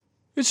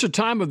It's a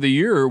time of the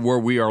year where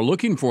we are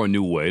looking for a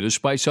new way to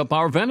spice up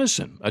our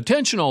venison.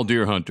 Attention, all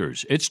deer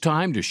hunters. It's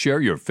time to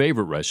share your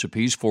favorite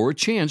recipes for a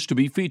chance to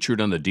be featured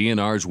on the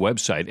DNR's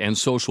website and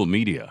social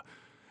media.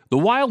 The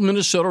Wild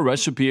Minnesota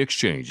Recipe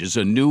Exchange is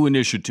a new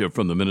initiative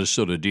from the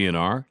Minnesota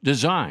DNR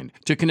designed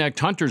to connect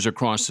hunters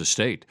across the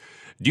state.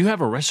 Do you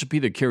have a recipe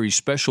that carries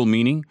special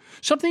meaning?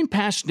 Something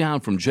passed down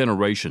from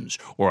generations,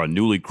 or a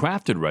newly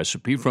crafted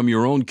recipe from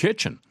your own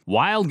kitchen?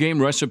 Wild Game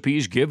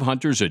Recipes give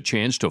hunters a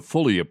chance to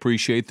fully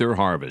appreciate their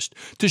harvest,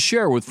 to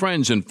share with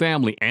friends and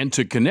family, and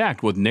to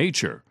connect with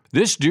nature.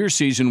 This deer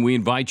season, we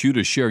invite you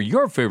to share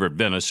your favorite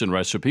venison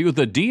recipe with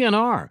the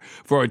DNR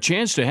for a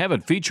chance to have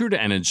it featured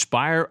and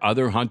inspire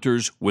other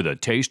hunters with a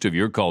taste of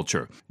your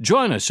culture.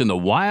 Join us in the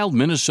Wild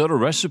Minnesota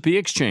Recipe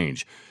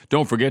Exchange.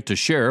 Don't forget to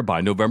share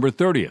by November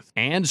 30th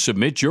and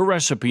submit your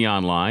recipe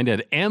online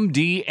at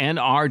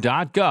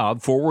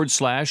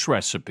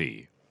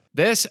mdnr.gov/recipe.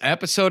 This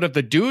episode of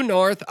the Due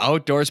North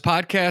Outdoors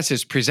podcast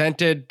is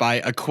presented by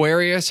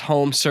Aquarius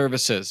Home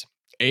Services,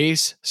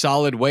 Ace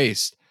Solid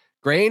Waste,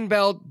 Grain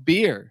Belt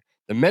Beer,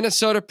 the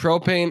Minnesota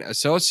Propane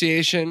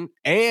Association,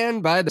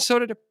 and by the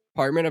Minnesota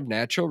Department of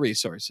Natural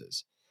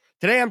Resources.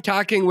 Today I'm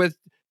talking with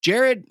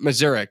Jared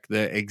Mazurek,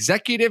 the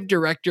Executive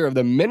Director of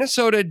the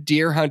Minnesota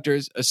Deer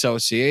Hunters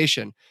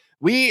Association.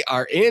 We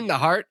are in the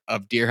heart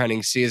of deer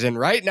hunting season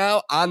right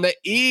now on the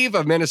eve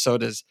of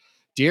Minnesota's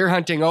deer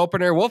hunting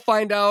opener. We'll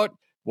find out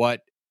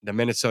what the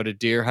Minnesota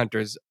Deer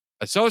Hunters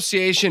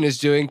Association is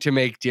doing to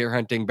make deer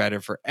hunting better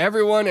for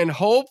everyone, and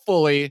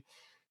hopefully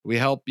we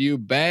help you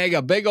bag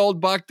a big old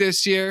buck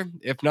this year.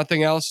 If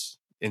nothing else,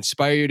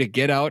 inspire you to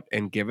get out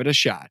and give it a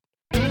shot.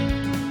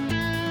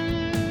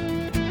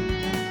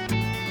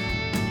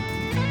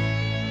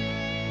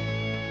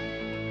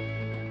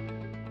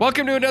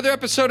 Welcome to another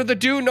episode of the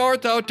Due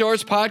North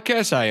Outdoors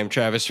podcast. I am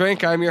Travis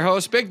Frank. I'm your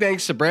host. Big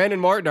thanks to Brandon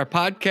Morton, our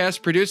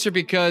podcast producer,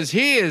 because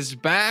he is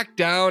back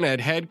down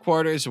at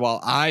headquarters while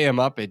I am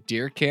up at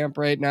deer camp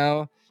right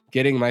now,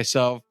 getting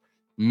myself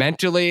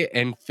mentally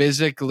and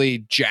physically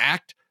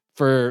jacked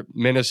for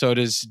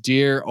Minnesota's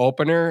deer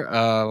opener.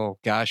 Oh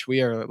gosh,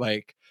 we are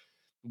like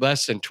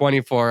less than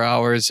 24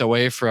 hours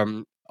away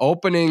from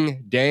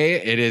opening day.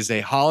 It is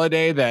a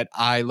holiday that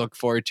I look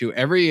forward to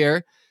every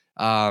year.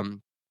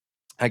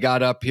 I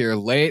got up here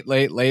late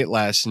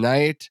last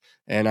night,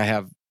 and I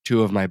have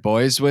two of my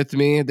boys with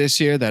me this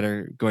year that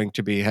are going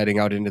to be heading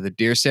out into the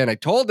deer stand. I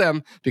told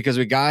them, because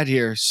we got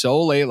here so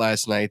late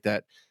last night,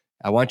 that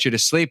I want you to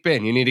sleep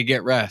in. You need to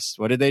get rest.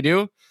 What did they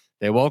do?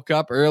 They woke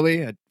up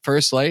early at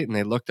first light, and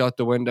they looked out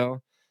the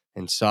window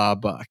and saw a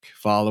buck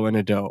following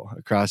a doe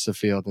across the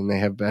field. And they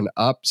have been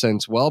up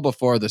since well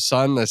before the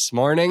sun this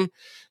morning.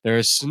 There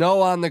is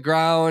snow on the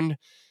ground.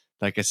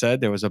 Like I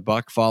said, there was a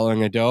buck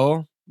following a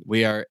doe.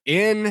 We are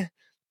in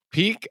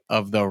peak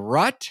of the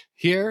rut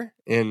here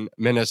in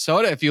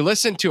Minnesota. If you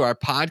listened to our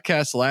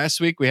podcast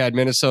last week, we had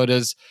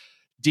Minnesota's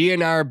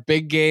DNR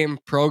Big Game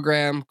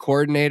Program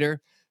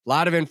Coordinator. A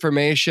lot of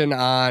information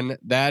on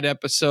that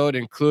episode,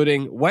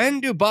 including when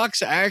do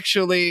bucks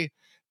actually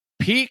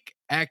peak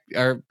of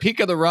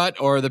the rut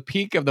or the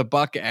peak of the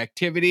buck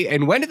activity,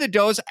 and when do the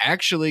does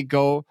actually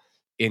go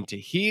into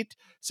heat.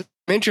 Some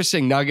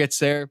interesting nuggets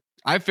there.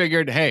 I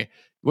figured, hey,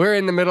 we're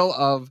in the middle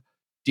of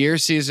deer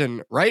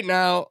season right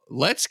now.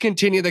 Let's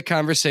continue the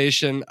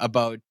conversation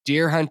about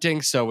deer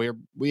hunting. So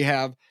we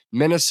have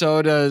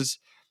Minnesota's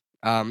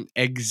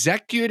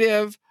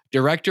executive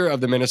director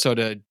of the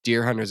Minnesota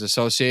Deer Hunters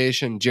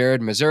Association,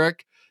 Jared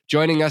Mazurek,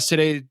 joining us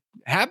today.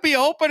 Happy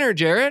opener,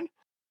 Jared.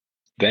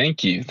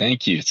 Thank you.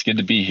 It's good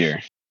to be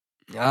here.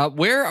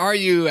 Where are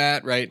you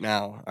at right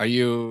now? Are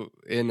you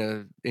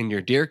in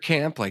your deer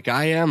camp like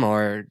I am,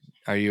 or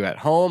are you at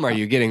home? Are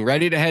you getting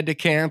ready to head to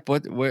camp?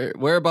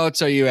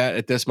 Whereabouts are you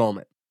at this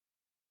moment?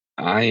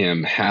 I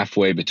am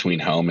halfway between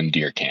home and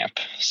deer camp.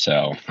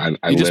 So I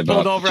you just live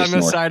pulled over on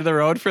the side of the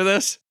road for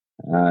this?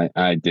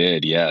 I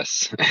did,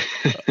 yes.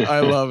 I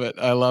love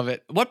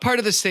it. What part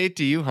of the state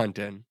do you hunt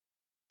in?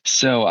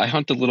 So I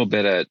hunt a little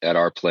bit at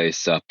our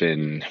place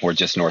we're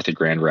just north of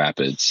Grand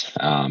Rapids,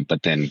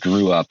 but then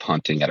grew up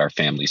hunting at our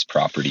family's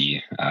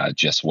property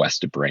just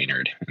west of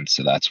Brainerd. And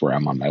so that's where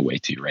I'm on my way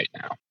to right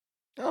now.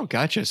 Oh,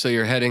 gotcha. So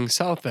you're heading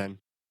south then?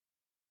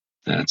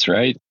 That's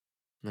right.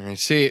 I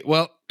see.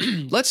 Well,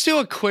 let's do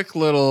a quick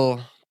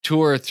little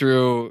tour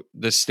through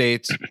the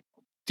state's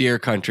deer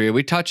country.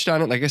 We touched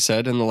on it, like I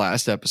said, in the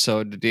last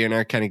episode. The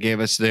DNR kind of gave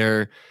us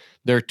their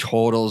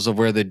totals of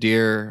where the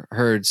deer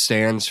herd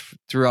stands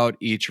throughout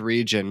each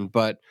region.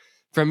 But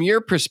from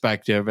your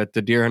perspective at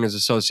the Deer Hunters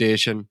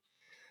Association,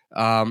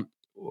 how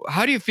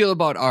do you feel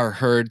about our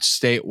herd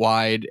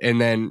statewide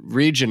and then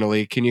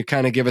regionally? Can you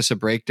kind of give us a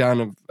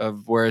breakdown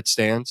of where it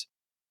stands?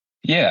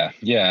 Yeah,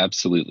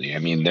 absolutely. I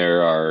mean,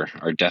 there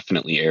are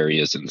definitely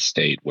areas in the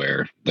state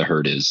where the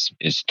herd is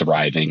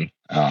thriving,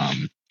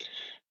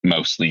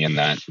 mostly in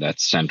that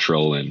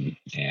central and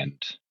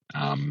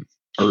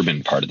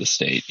urban part of the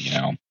state. You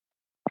know,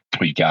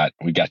 we got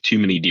too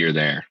many deer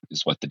there,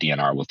 is what the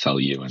DNR will tell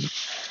you,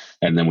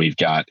 and then we've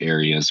got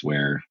areas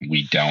where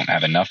we don't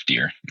have enough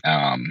deer.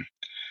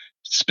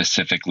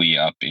 specifically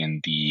up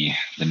in the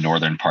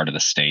northern part of the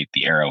state,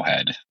 the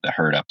Arrowhead, the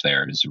herd up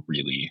there is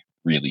really,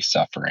 really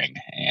suffering.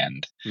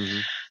 And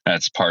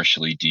that's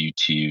partially due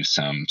to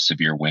some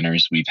severe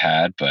winters we've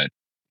had, but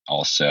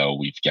also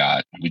we've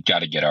got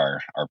to get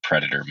our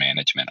predator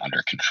management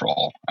under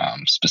control,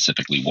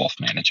 specifically wolf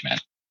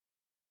management.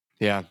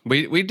 Yeah,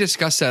 we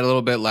discussed that a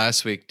little bit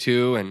last week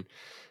too, and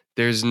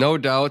there's no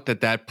doubt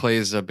that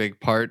plays a big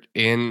part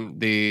in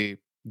the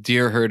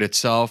deer herd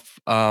itself.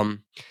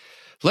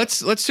 Let's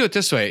do it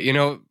this way.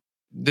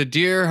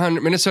 The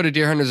Minnesota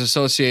Deer Hunters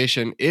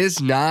Association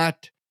is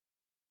not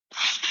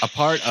a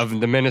part of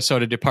the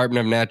Minnesota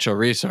Department of Natural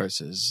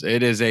Resources.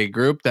 It is a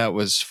group that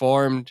was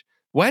formed.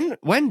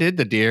 When did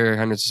the Deer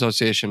Hunters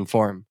Association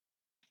form?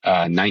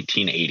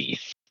 1980.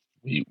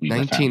 We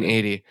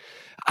 1980.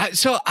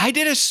 So I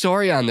did a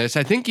story on this.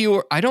 I think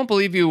I don't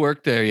believe you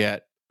worked there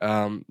yet.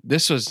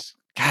 This was,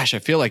 I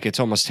feel like it's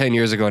almost 10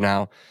 years ago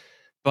now.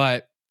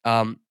 But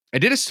I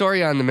did a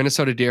story on the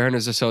Minnesota Deer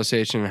Hunters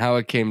Association and how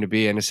it came to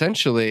be. And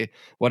essentially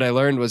what I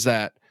learned was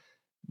that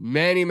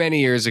many, many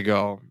years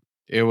ago,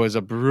 it was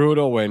a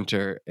brutal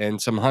winter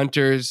and some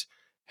hunters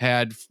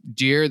had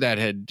deer that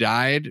had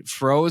died,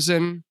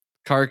 frozen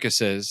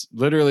carcasses.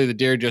 Literally, the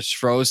deer just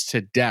froze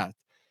to death.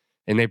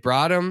 And they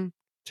brought them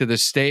to the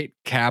state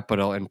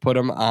capitol and put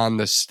them on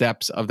the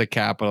steps of the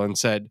capitol and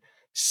said,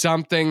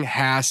 something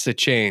has to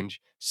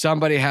change.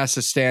 Somebody has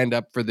to stand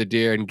up for the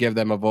deer and give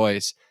them a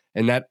voice.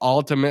 And that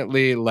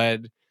ultimately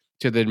led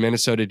to the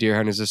Minnesota Deer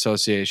Hunters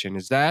Association.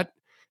 Am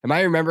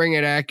I remembering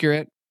it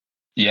accurate?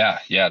 Yeah,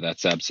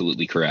 that's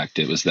absolutely correct.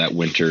 It was that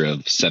winter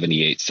of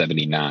 78,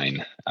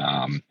 79.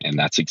 And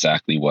that's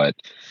exactly what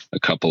a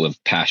couple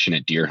of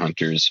passionate deer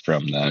hunters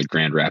from the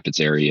Grand Rapids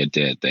area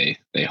did. They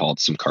hauled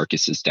some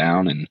carcasses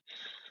down and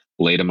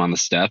laid them on the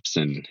steps.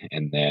 And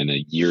then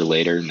a year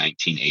later,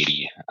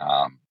 1980,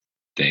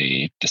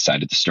 they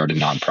decided to start a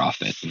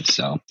nonprofit. And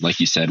so, like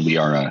you said, we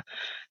are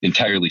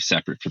entirely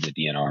separate from the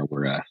DNR.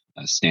 We're a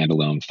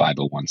standalone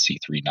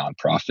 501c3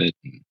 nonprofit.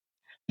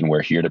 And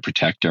we're here to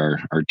protect our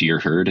deer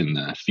herd and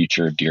the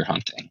future of deer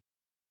hunting.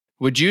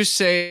 Would you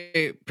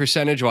say,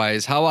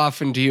 percentage-wise, how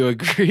often do you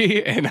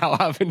agree and how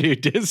often do you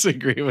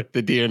disagree with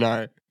the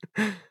DNR?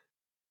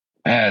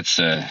 That's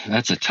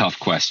a tough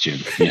question.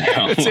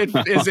 Is it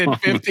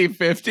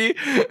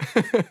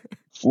 50-50?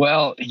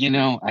 Well,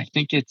 I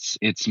think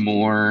it's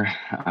more,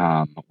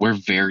 we're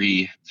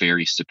very,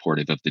 very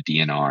supportive of the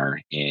DNR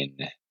in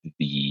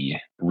the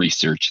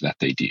research that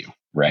they do,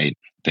 right?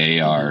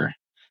 They're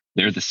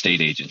the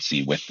state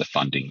agency with the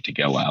funding to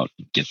go out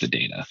and get the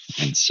data.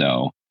 And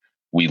so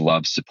we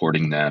love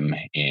supporting them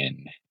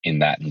in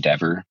that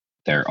endeavor.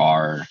 There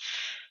are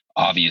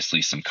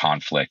obviously some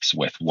conflicts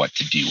with what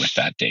to do with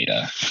that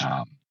data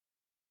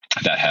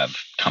that have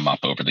come up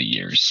over the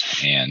years.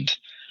 And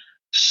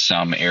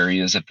some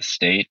areas of the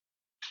state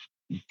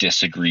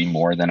disagree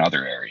more than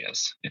other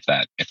areas, if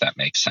that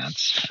makes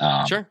sense.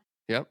 Sure.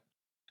 Yep.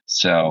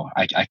 So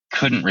I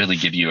couldn't really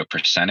give you a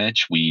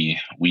percentage. We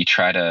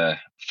try to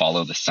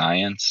follow the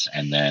science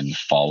and then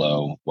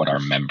follow what our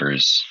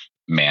members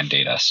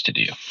mandate us to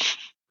do.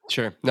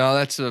 Sure. No,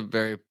 that's a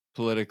very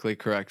politically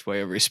correct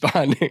way of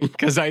responding,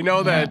 because I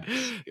know that,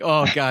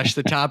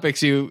 the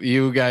topics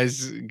you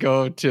guys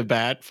go to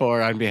bat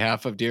for on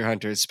behalf of deer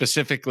hunters,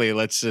 specifically,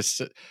 let's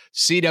just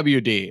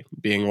CWD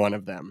being one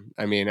of them.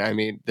 I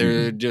mean,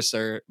 there just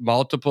are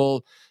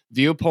multiple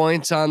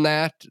viewpoints on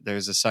that.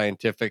 There's a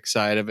scientific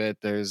side of it.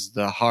 There's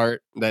the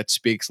heart that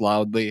speaks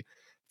loudly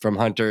from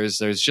hunters.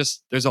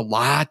 There's a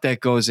lot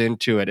that goes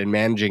into it and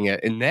managing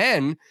it. And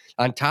then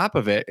on top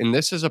of it, and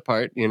this is a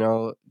part,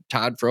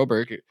 Todd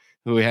Froberg,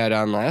 who we had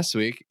on last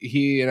week,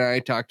 he and I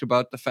talked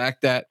about the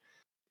fact that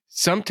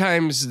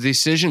sometimes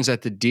decisions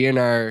that the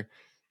DNR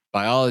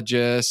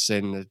biologists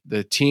and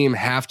the team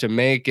have to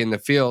make in the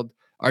field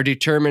are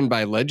determined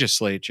by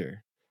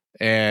legislature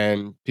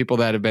and people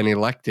that have been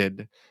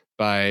elected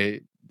by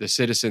the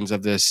citizens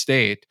of this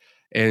state.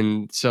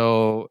 And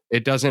so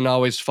it doesn't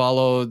always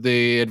follow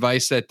the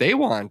advice that they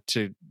want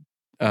to,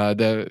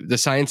 the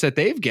science that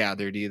they've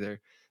gathered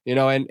either.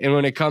 And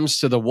when it comes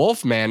to the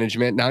wolf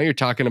management, now you're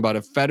talking about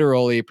a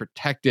federally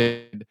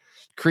protected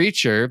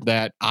creature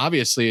that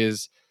obviously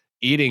is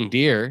eating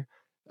deer.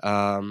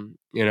 And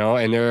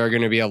there are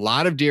going to be a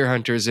lot of deer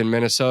hunters in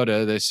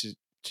Minnesota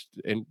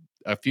in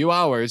a few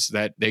hours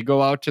that they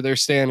go out to their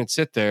stand and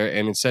sit there,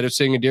 and instead of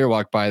seeing a deer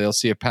walk by, they'll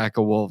see a pack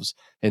of wolves,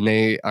 and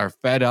they are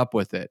fed up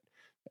with it.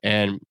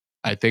 And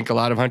I think a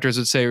lot of hunters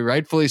would say,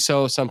 rightfully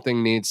so,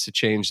 something needs to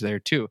change there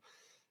too.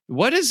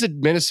 What is the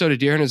Minnesota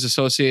Deer Hunters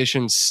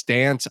Association's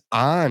stance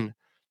on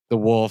the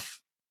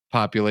wolf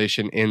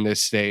population in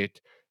this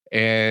state?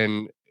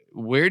 And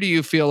where do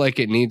you feel like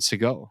it needs to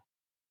go?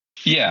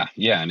 Yeah.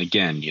 And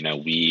again,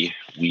 we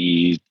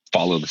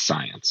follow the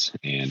science,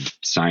 and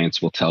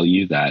science will tell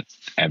you that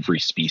every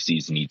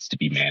species needs to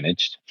be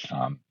managed.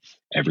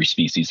 Every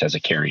species has a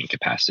carrying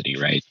capacity,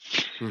 right?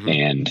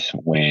 And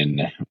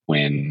when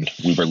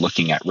we were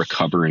looking at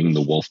recovering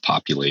the wolf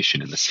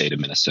population in the state of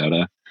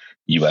Minnesota,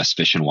 U.S.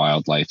 Fish and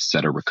Wildlife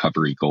set a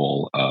recovery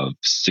goal of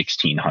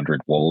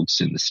 1,600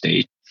 wolves in the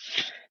state.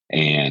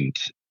 And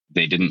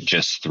they didn't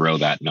just throw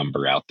that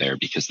number out there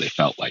because they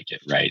felt like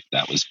it, right?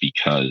 That was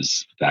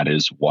because that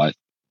is what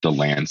the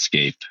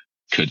landscape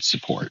could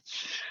support.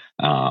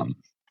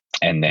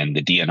 And then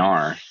the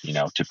DNR,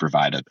 to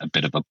provide a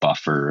bit of a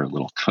buffer, a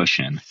little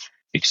cushion,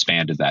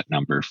 expanded that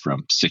number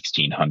from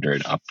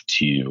 1,600 up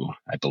to,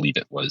 I believe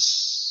it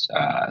was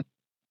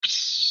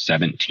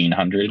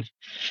 1,700.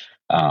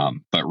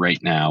 But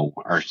right now,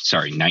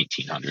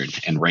 1,900.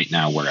 And right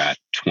now we're at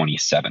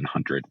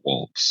 2,700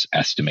 wolves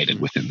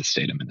estimated within the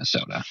state of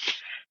Minnesota.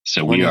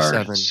 So we are.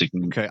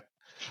 Okay.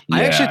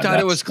 I actually thought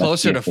it was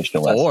closer to 4.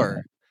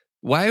 Estimate.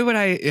 Why would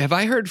have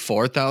I heard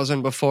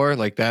 4,000 before?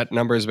 Like that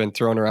number has been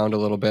thrown around a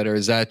little bit, or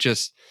is that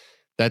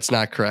that's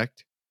not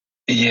correct?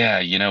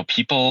 Yeah,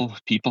 people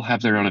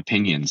have their own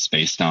opinions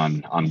based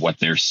on what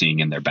they're seeing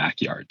in their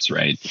backyards,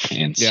 right?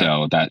 And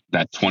so that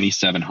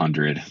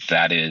 2,700,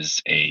 that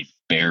is a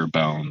bare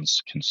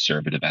bones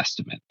conservative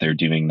estimate. They're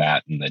doing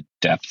that in the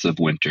depths of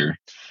winter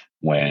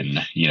when,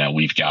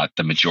 we've got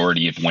the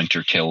majority of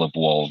winter kill of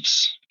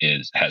wolves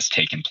has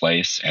taken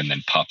place, and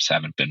then pups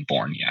haven't been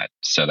born yet.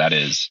 So that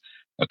is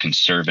a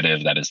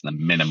conservative, that is the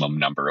minimum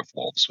number of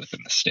wolves within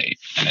the state.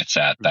 And it's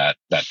at that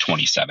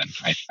 27.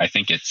 I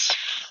think it's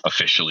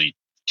officially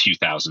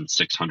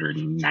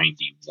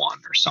 2,691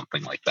 or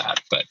something like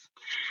that. But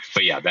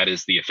yeah, that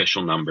is the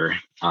official number.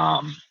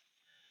 And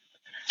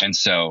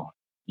so,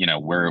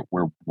 we're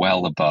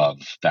well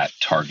above that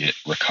target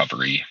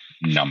recovery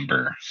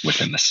number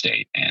within the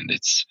state. And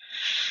it's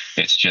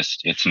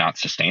not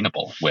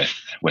sustainable with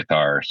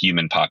our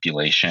human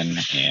population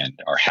and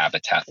our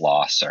habitat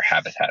loss, our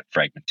habitat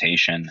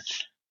fragmentation.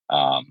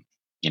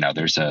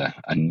 There's a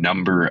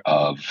number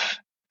of,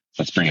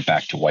 let's bring it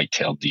back to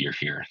white-tailed deer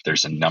here.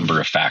 There's a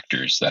number of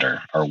factors that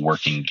are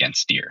working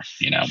against deer.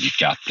 We've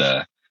got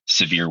the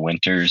severe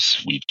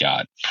winters, we've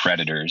got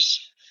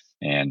predators,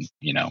 and,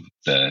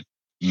 the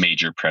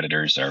major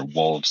predators are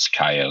wolves,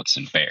 coyotes,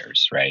 and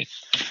bears, right?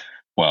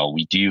 Well,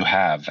 we do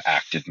have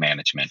active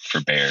management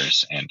for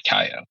bears and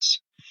coyotes.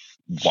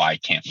 Why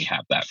can't we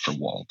have that for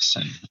wolves?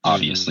 And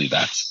obviously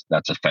that's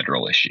a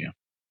federal issue.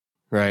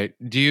 Right.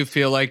 Do you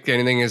feel like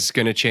anything is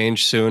going to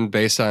change soon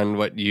based on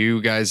what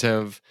you guys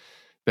have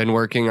been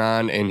working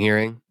on and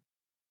hearing?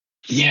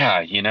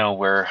 Yeah,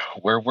 we're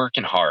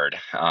working hard.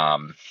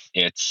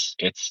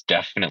 It's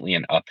definitely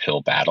an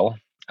uphill battle.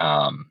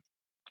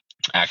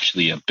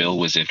 Actually, a bill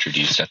was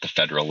introduced at the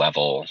federal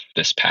level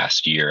this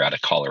past year out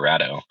of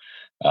Colorado.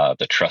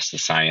 The Trust the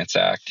Science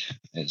Act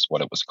is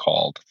what it was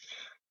called.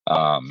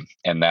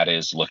 And that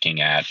is looking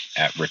at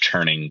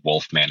returning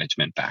wolf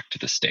management back to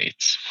the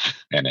states.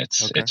 And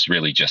it's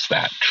really just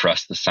that.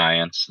 Trust the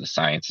science. The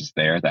science is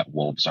there that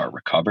wolves are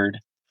recovered.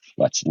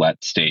 Let's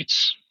let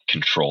states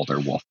control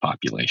their wolf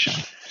population.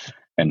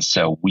 And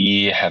so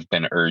we have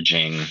been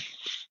urging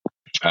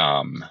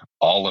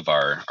all of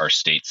our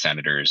state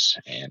senators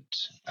and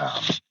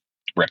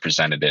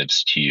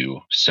representatives to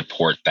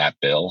support that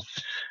bill.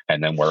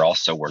 And then we're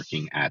also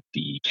working at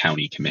the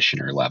county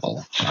commissioner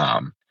level,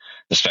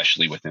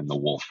 especially within the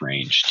wolf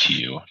range,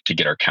 to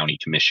get our county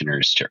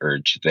commissioners to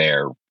urge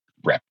their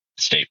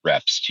state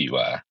reps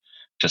to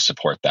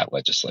support that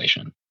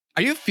legislation.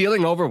 Are you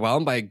feeling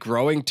overwhelmed by a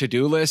growing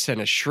to-do list and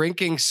a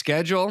shrinking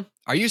schedule?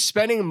 Are you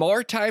spending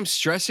more time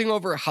stressing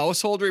over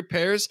household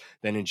repairs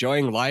than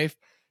enjoying life?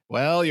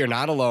 Well, you're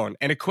not alone.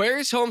 And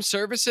Aquarius Home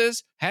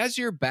Services has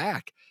your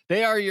back.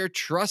 They are your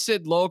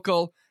trusted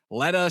local,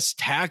 let us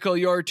tackle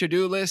your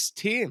to-do list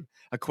team.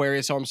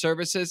 Aquarius Home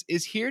Services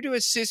is here to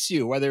assist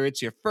you, whether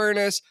it's your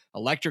furnace,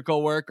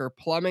 electrical work, or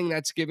plumbing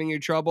that's giving you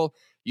trouble.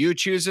 You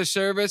choose a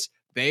service,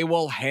 they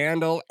will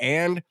handle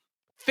and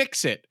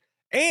fix it.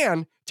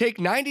 And take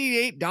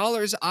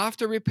 $98 off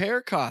the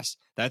repair cost.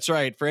 That's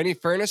right. For any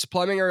furnace,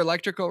 plumbing, or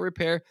electrical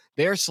repair,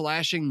 they're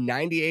slashing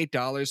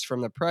 $98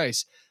 from the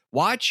price.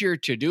 Watch your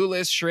to-do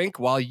list shrink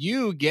while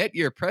you get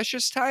your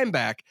precious time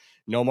back.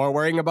 No more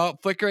worrying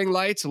about flickering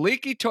lights,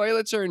 leaky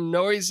toilets, or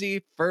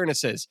noisy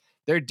furnaces.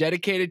 Their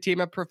dedicated team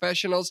of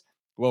professionals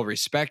will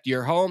respect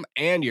your home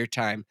and your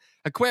time.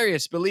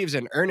 Aquarius believes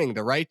in earning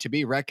the right to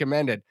be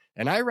recommended,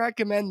 and I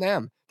recommend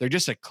them. They're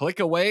just a click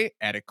away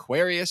at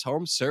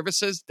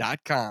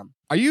AquariusHomeservices.com.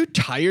 Are you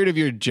tired of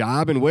your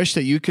job and wish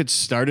that you could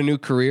start a new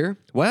career?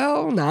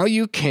 Well, now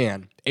you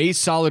can. Ace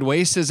Solid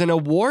Waste is an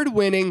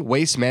award-winning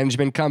waste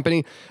management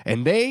company,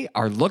 and they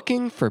are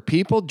looking for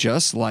people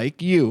just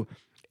like you.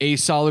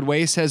 Ace Solid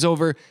Waste has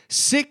over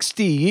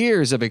 60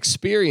 years of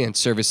experience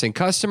servicing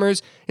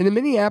customers in the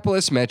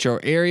Minneapolis metro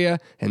area,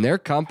 and their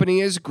company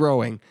is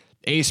growing.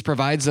 Ace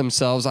prides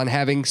themselves on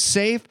having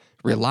safe,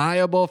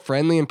 reliable,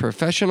 friendly, and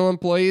professional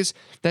employees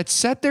that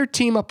set their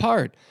team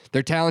apart.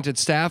 Their talented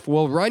staff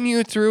will run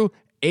you through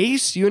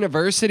Ace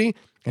University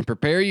and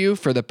prepare you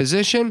for the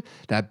position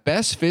that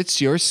best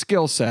fits your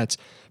skill sets.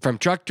 From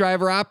truck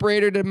driver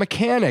operator to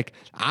mechanic,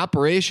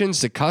 operations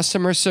to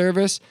customer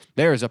service,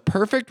 there is a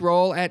perfect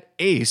role at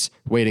Ace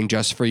waiting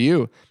just for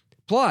you.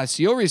 Plus,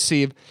 you'll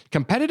receive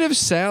competitive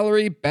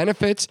salary,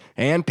 benefits,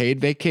 and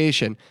paid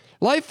vacation.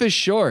 Life is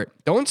short.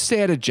 Don't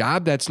stay at a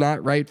job that's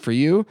not right for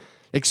you.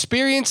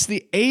 Experience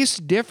the ACE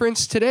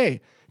difference today.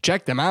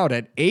 Check them out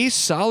at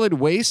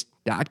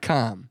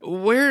acesolidwaste.com.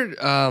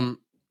 Where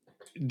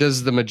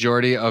does the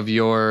majority of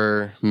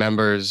your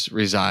members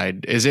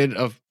reside? Is it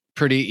a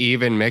pretty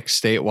even mix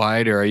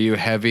statewide, or are you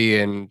heavy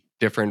in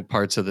different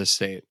parts of the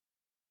state?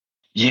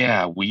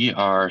 Yeah, we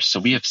are. So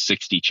we have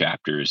 60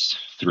 chapters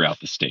throughout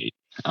the state.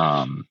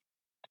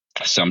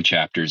 Some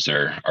chapters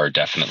are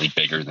definitely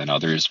bigger than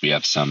others. We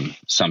have some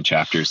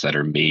chapters that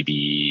are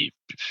maybe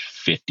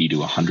 50 to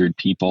 100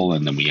 people,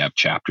 and then we have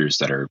chapters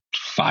that are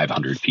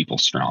 500 people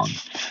strong.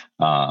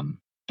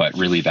 But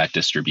really, that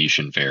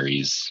distribution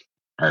varies,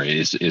 or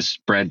is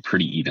spread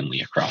pretty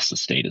evenly across the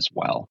state as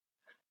well.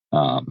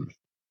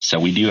 So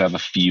we do have a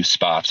few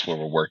spots where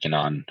we're working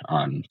on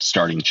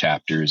starting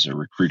chapters or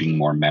recruiting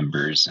more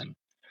members, and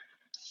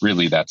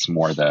really that's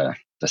more the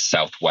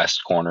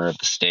southwest corner of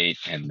the state.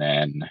 And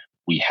then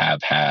we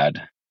have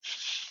had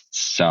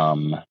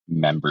some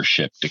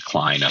membership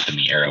decline up in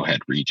the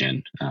Arrowhead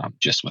region,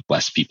 just with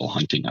less people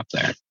hunting up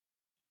there.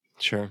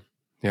 Sure.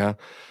 Yeah.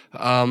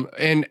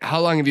 And how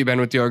long have you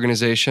been with the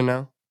organization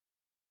now?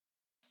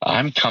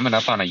 I'm coming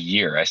up on a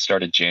year. I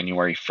started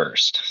January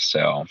 1st.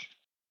 So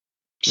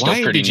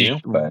still pretty new.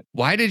 But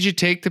why did you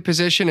take the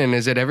position, and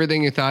is it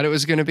everything you thought it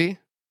was going to be?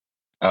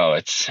 Oh,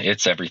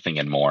 it's everything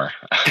and more.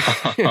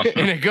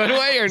 In a good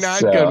way or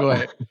not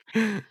good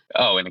way?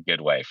 Oh, in a good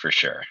way, for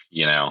sure.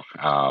 The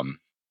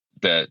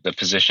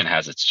position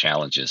has its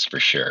challenges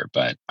for sure,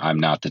 but I'm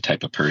not the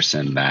type of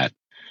person that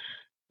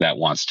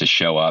wants to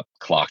show up,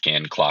 clock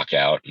in, clock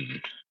out,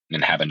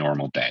 and have a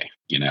normal day.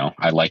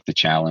 I like the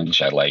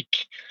challenge. I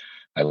like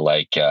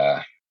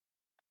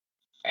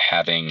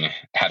having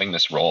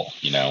this role.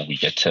 We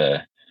get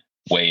to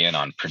weigh in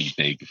on pretty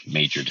big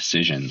major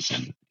decisions,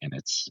 and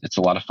it's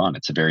a lot of fun.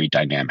 It's a very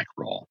dynamic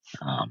role.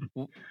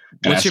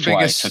 What's your biggest?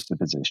 Why I took the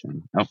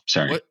position. Oh,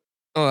 sorry.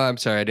 I'm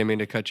sorry. I didn't mean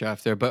to cut you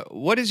off there, but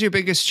what is your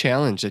biggest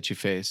challenge that you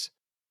face?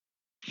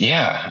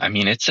 Yeah, I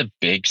mean, it's a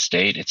big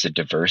state. It's a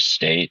diverse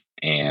state,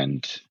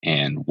 and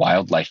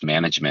wildlife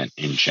management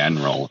in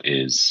general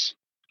is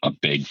a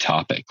big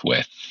topic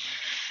with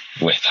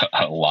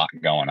a lot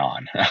going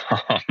on.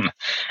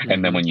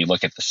 And then when you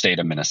look at the state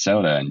of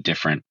Minnesota and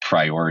different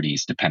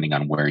priorities depending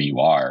on where you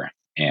are,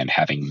 and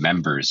having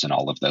members in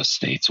all of those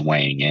states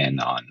weighing in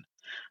on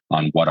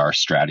what our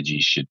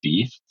strategies should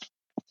be,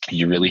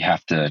 you really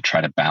have to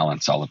try to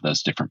balance all of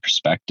those different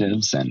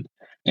perspectives and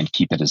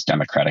keep it as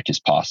democratic as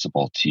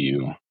possible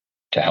to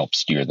help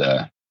steer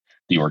the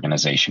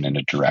organization in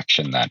a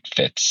direction that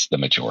fits the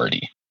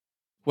majority.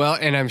 Well,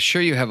 and I'm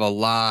sure you have a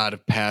lot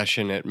of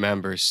passionate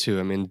members too.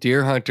 I mean,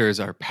 deer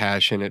hunters are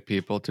passionate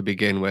people to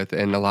begin with,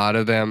 and a lot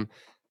of them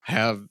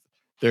have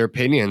their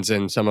opinions,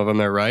 and some of them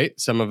are right.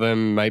 Some of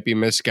them might be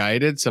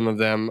misguided. Some of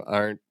them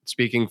aren't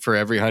speaking for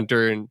every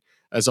hunter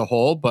as a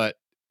whole, but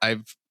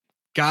I've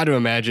got to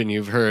imagine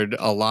you've heard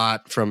a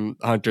lot from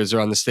hunters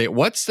around the state.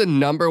 What's the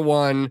number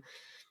one,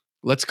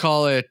 let's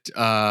call it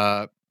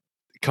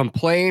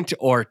complaint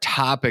or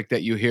topic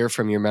that you hear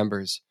from your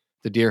members,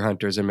 the deer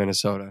hunters in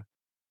Minnesota?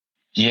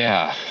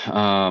 Yeah.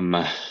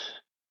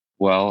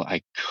 Well,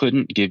 I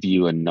couldn't give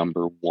you a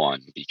number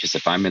one, because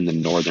if I'm in the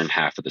northern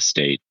half of the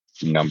state,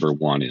 number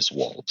one is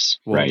wolves,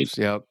 right?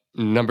 Yep.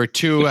 Number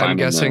two, I'm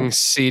guessing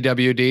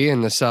CWD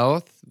in the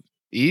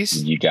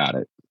southeast. You got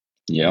it.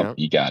 Yep.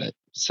 You got it.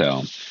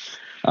 So,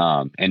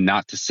 and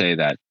not to say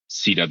that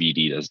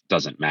CWD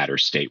doesn't matter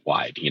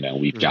statewide.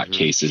 We've got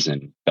cases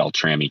in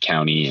Beltrami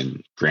County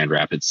and Grand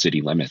Rapids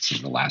city limits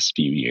in the last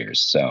few years.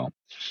 So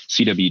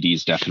CWD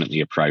is definitely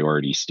a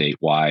priority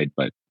statewide,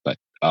 but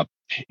up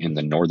in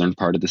the northern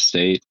part of the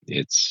state,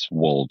 it's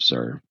wolves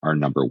are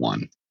number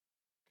one.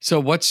 So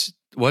what's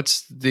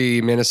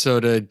the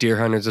Minnesota Deer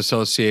Hunters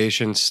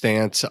Association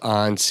stance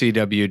on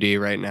CWD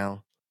right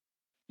now?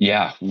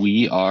 Yeah,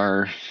 we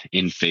are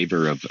in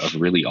favor of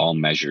really all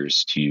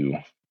measures to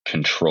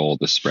control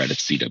the spread of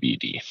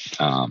CWD.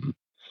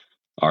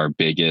 Our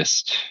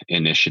biggest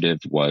initiative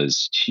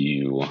was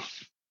to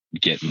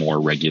get more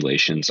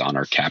regulations on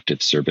our captive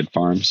cervid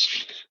farms,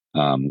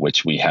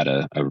 which we had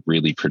a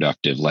really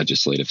productive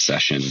legislative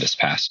session this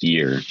past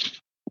year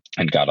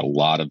and got a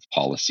lot of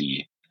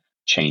policy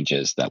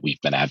changes that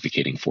we've been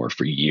advocating for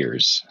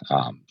years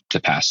to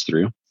pass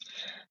through.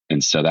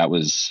 And so that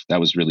was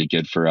really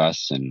good for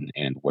us, and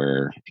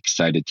we're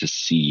excited to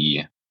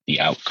see the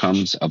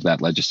outcomes of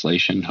that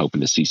legislation,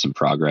 hoping to see some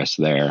progress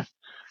there.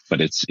 But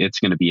it's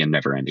going to be a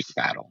never-ending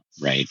battle,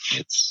 right?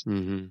 It's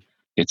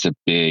a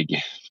big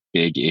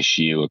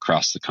issue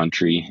across the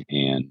country,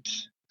 and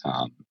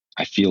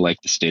I feel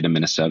like the state of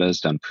Minnesota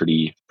has done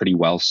pretty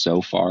well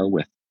so far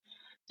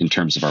in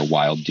terms of our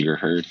wild deer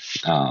herd,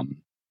 and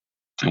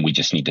we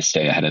just need to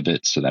stay ahead of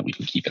it so that we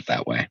can keep it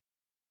that way.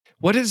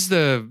 What is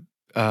the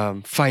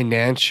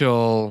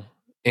financial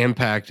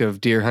impact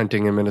of deer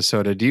hunting in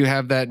Minnesota? Do you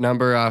have that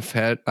number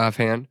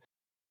offhand?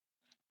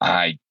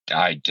 I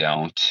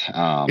don't.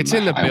 It's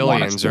in the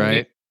billions,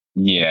 right?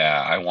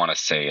 Yeah, I want to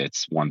say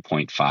it's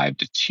 1.5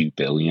 to 2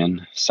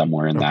 billion,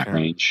 somewhere in that Okay.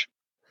 range.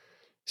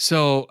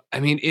 So, I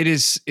mean,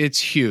 it's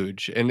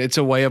huge and it's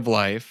a way of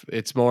life.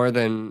 It's more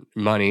than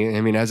money.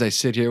 I mean, as I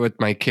sit here with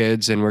my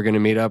kids and we're going to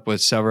meet up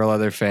with several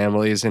other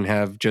families and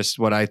have just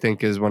what I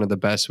think is one of the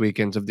best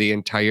weekends of the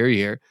entire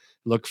year.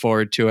 Look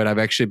forward to it. I've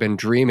actually been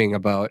dreaming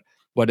about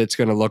what it's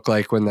going to look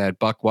like when that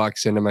buck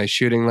walks into my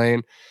shooting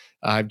lane.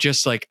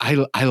 Just like I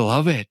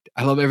love it.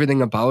 I love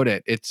everything about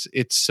it. It's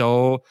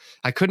so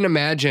I couldn't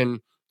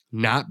imagine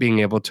not being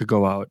able to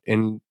go out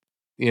and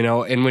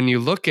when you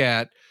look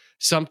at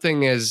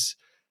something as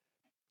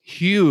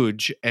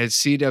huge as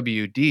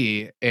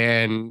CWD,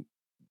 and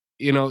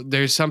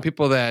there's some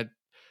people that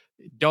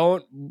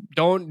don't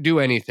don't do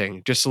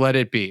anything, just let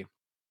it be,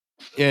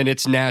 and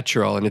it's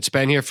natural and it's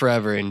been here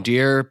forever, and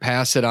deer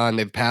pass it on,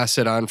 they've passed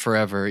it on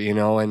forever,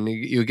 and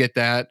you get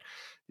that.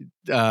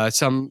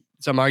 Some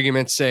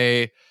arguments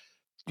say,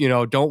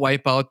 don't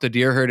wipe out the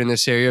deer herd in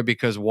this area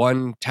because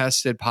one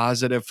tested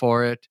positive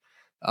for it.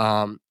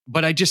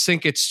 But I just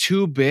think it's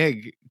too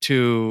big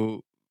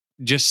to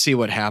just see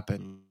what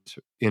happens.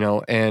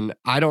 And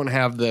I don't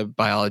have the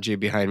biology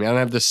behind me. I don't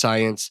have the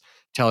science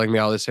telling me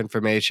all this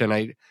information.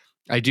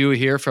 I do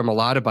hear from a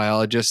lot of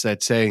biologists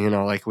that say,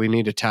 like we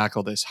need to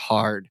tackle this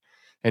hard.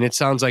 And it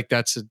sounds like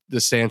that's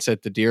the stance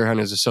that the Deer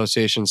Hunters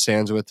Association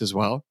stands with as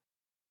well.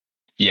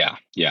 Yeah,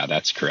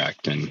 that's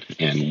correct.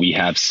 And we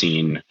have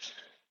seen,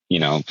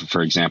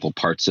 for example,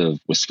 parts of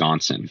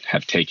Wisconsin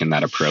have taken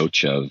that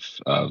approach of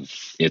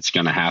it's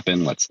going to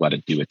happen, let's let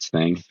it do its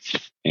thing.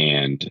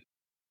 And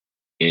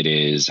it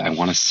is, I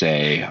want to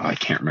say, I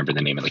can't remember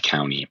the name of the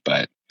county,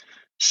 but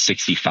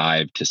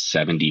 65 to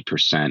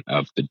 70%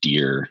 of the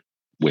deer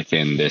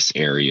within this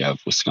area of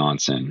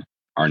Wisconsin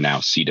are now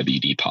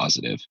CWD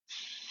positive.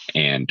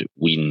 And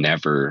we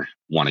never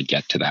want to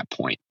get to that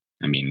point.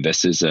 I mean,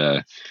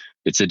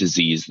 it's a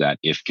disease that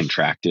if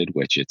contracted,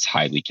 which it's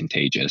highly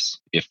contagious,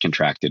 if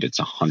contracted, it's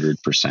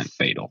 100%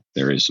 fatal.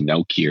 There is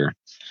no cure.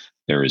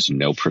 There is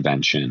no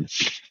prevention.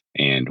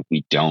 And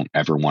we don't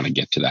ever want to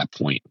get to that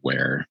point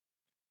where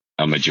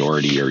a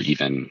majority or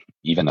even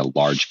a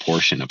large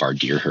portion of our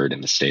deer herd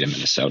in the state of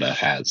Minnesota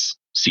has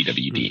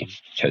CWD,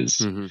 because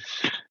Mm-hmm.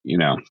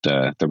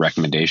 the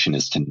recommendation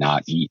is to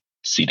not eat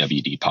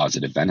CWD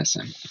positive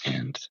venison,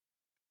 and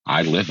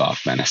I live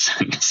off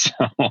venison. So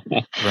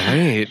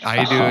Right,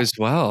 I do uh, as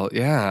well.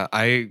 Yeah,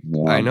 I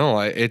yeah. know.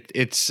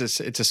 It's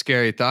a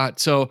scary thought.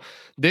 So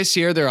this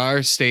year there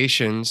are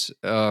stations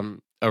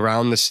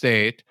around the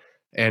state,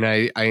 and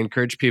I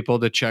encourage people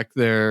to check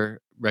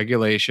their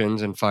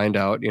regulations and find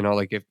out.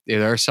 Like if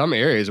there are some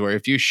areas where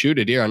if you shoot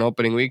a deer on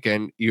opening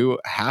weekend, you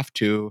have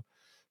to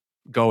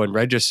go and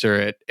register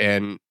it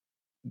in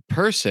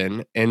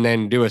person and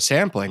then do a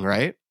sampling.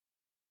 Right?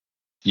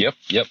 Yep,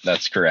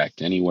 that's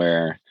correct.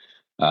 Anywhere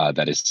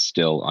that is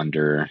still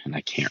under, and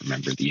I can't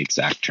remember the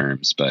exact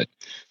terms, but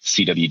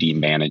CWD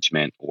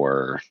management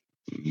or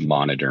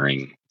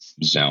monitoring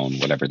zone,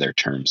 whatever their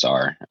terms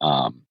are,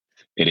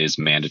 it is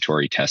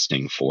mandatory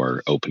testing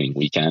for opening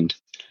weekend.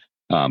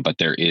 But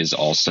there is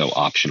also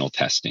optional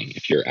testing.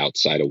 If you're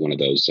outside of one of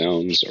those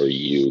zones or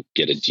you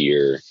get a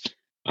deer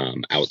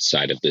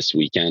outside of this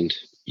weekend,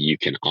 you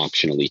can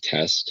optionally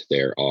test.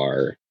 There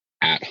are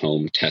at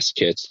home test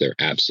kits. They're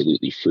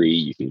absolutely free.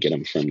 You can get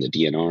them from the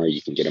DNR,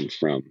 you can get them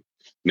from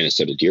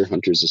Minnesota Deer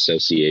Hunters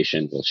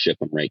Association. We'll ship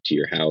them right to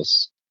your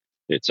house.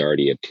 It's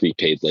already a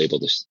prepaid label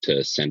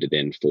to send it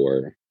in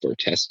for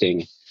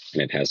testing,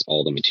 and it has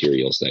all the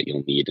materials that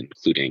you'll need,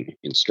 including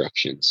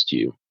instructions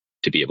to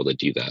be able to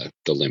do the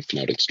lymph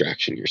node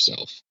extraction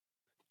yourself.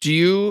 Do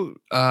you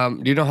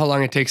know how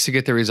long it takes to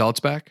get the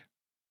results back?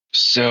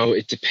 So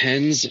it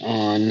depends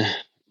on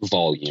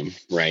volume,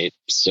 right?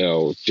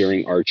 So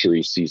during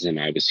archery season,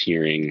 I was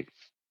hearing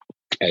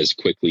as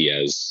quickly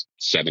as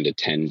 7 to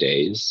 10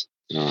 days.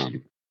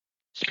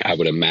 I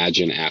would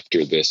imagine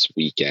after this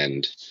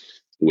weekend,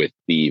 with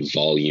the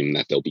volume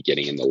that they'll be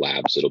getting in the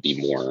labs, it'll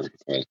be more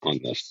on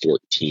the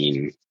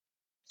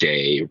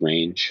 14-day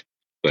range.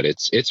 But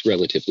it's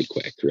relatively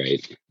quick,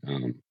 right?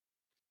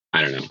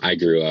 I don't know. I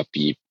grew up.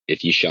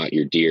 If you shot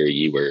your deer,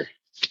 you were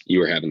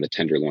having the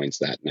tenderloins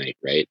that night,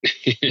 right?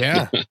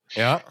 Yeah,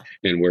 yeah.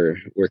 And we're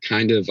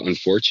kind of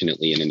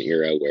unfortunately in an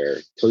era where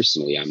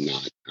personally I'm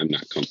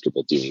not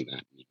comfortable doing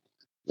that anymore,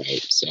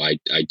 right? So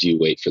I do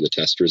wait for the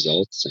test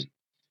results,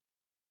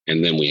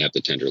 and then we have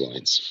the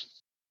tenderloins.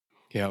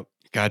 Yep.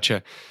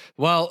 Gotcha.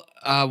 Well,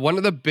 one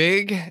of the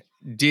big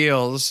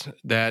deals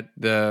that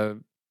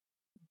the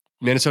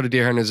Minnesota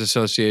Deer Hunters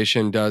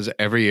Association does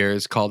every year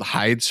is called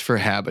Hides for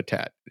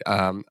Habitat.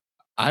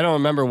 I don't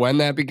remember when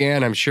that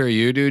began. I'm sure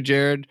you do,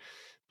 Jared.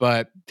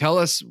 But tell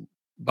us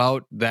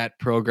about that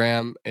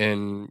program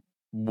and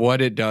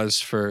what it does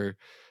for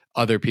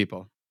other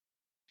people.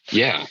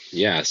 Yeah.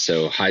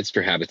 So Hides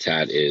for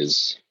Habitat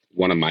is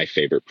one of my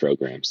favorite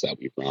programs that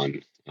we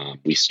run.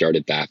 We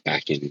started that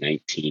back in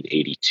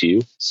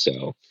 1982,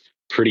 so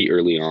pretty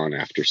early on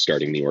after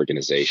starting the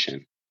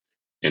organization.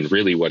 And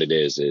really what it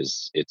is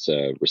it's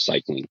a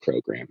recycling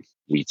program.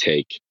 We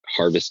take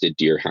harvested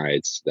deer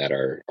hides that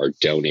are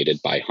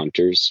donated by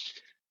hunters,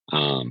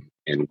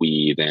 and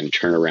we then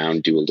turn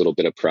around, do a little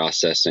bit of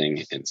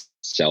processing, and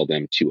sell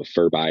them to a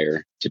fur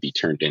buyer to be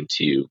turned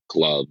into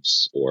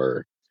gloves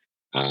or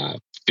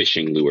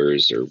fishing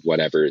lures or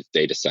whatever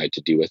they decide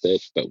to do with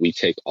it. But we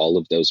take all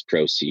of those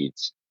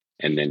proceeds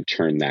and then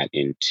turn that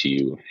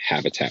into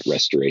habitat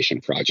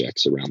restoration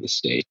projects around the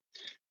state.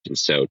 And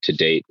so to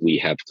date, we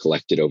have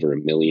collected over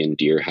 1 million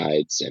deer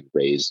hides and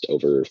raised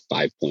over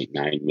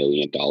 $5.9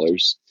 million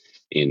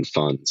in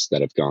funds that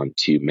have gone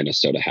to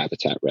Minnesota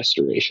habitat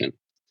restoration.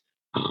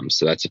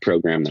 So that's a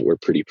program that we're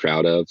pretty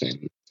proud of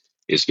and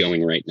is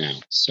going right now.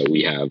 So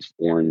we have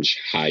orange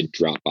hide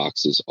drop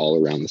boxes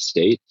all around the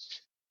state.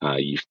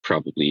 You've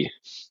probably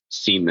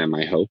seen them,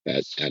 I hope,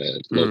 at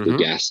a local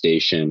gas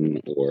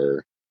station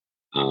or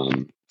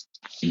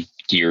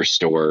gear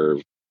store,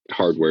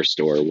 hardware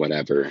store,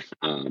 whatever.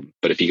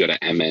 But if you go to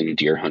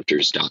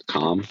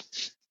mndeerhunters.com,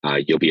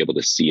 you'll be able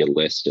to see a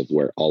list of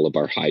where all of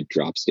our hide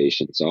drop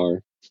stations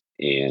are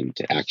and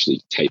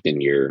actually type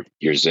in your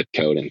zip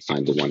code and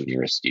find the one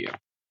nearest you.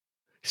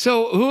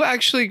 So who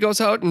actually goes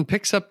out and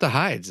picks up the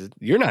hides?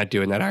 You're not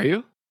doing that, are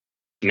you?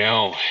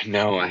 No,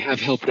 I have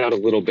helped out a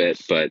little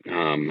bit, but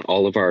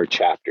all of our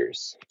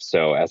chapters.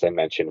 So as I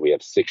mentioned, we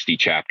have 60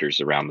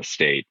 chapters around the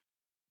state.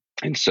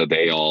 And so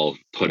they all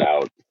put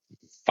out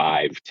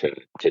 5 to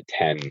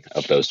 10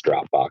 of those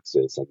drop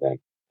boxes, and then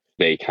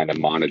they kind of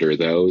monitor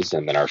those,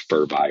 and then our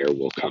fur buyer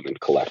will come and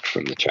collect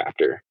from the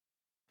chapter.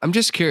 I'm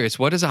just curious,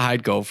 what does a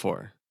hide go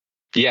for?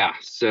 Yeah,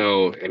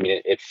 so I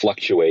mean, it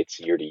fluctuates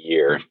year to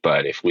year,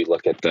 but if we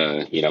look at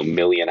the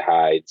million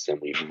hides and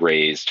we've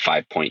raised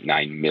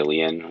 5.9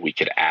 million, we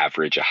could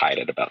average a hide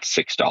at about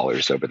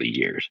 $6 over the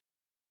years.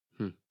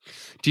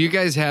 Do you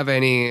guys have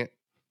any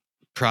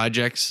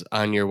projects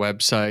on your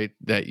website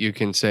that you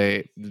can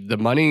say the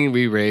money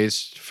we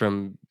raised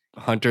from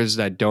hunters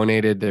that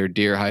donated their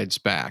deer hides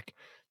back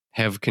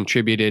have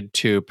contributed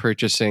to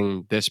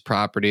purchasing this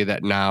property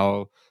that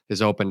now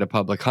is open to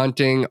public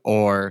hunting,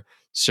 or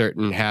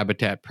certain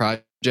habitat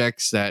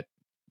projects that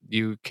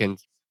you can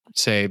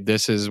say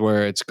this is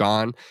where it's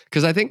gone?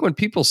 Because I think when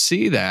people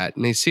see that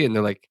and they see it and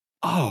they're like,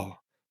 oh,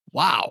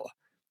 wow,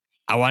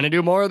 I want to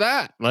do more of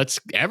that.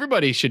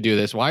 Everybody should do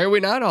this. Why are we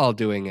not all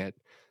doing it?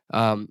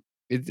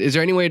 Is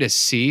there any way to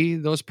see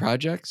those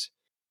projects?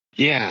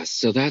 Yeah,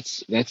 so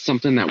that's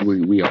something that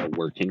we are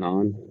working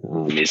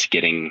on, is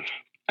getting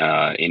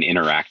an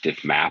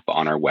interactive map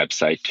on our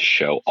website to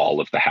show all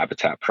of the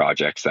habitat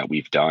projects that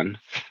we've done.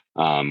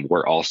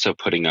 We're also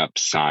putting up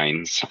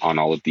signs on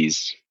all of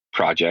these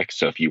projects.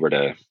 So if you were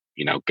to,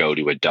 go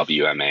to a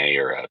WMA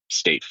or a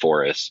state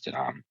forest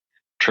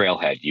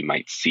trailhead, you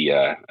might see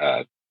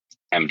a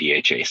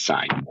MDHA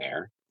sign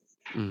there.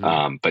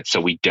 But so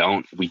we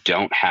don't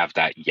have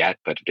that yet,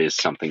 but it is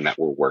something that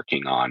we're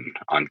working on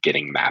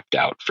getting mapped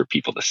out for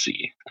people to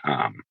see.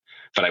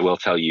 But I will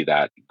tell you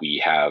that we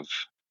have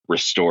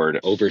restored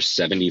over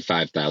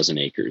 75,000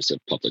 acres of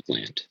public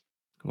land.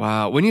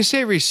 Wow. When you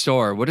say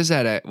restore, what does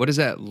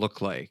that look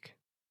like?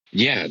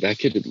 Yeah, that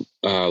could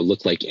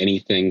look like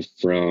anything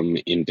from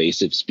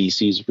invasive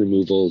species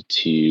removal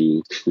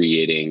to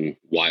creating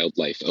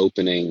wildlife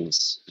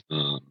openings,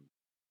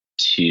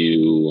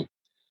 to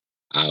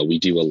we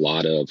do a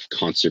lot of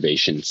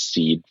conservation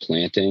seed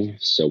planting.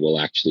 So we'll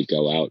actually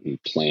go out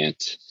and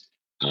plant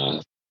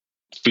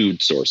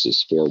food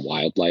sources for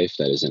wildlife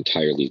that is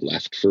entirely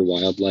left for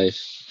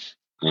wildlife.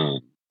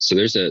 So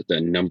there's a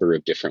number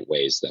of different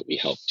ways that we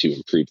help to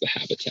improve the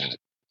habitat.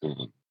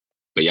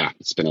 But yeah,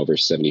 it's been over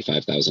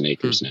 75,000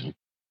 acres now.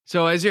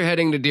 So as you're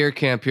heading to deer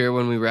camp here,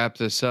 when we wrap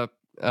this up,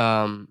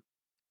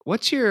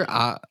 what's your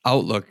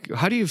outlook?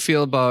 How do you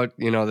feel about,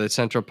 the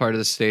central part of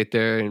the state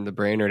there in the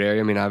Brainerd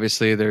area? I mean,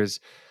 obviously there's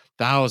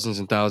thousands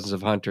and thousands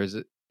of hunters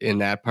in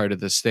that part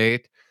of the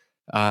state.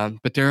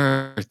 But there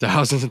are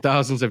thousands and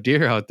thousands of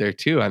deer out there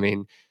too. I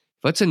mean,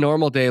 what's a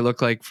normal day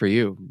look like for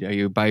you? Are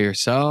you by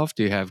yourself?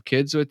 Do you have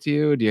kids with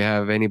you? Do you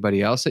have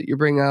anybody else that you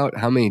bring out?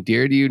 How many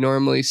deer do you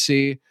normally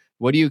see?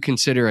 What do you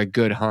consider a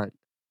good hunt?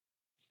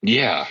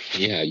 Yeah.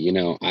 I'm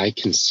going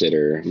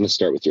to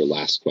start with your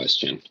last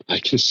question. I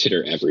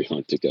consider every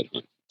hunt a good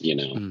hunt,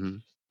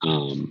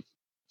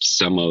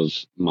 Some of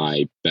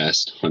my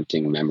best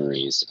hunting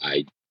memories,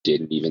 I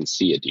didn't even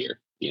see a deer,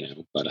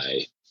 but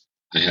I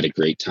had a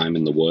great time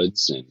in the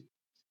woods and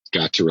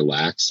got to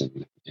relax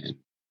and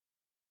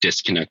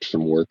disconnect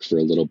from work for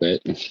a little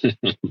bit.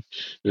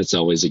 It's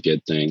always a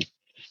good thing.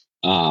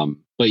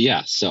 But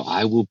yeah, so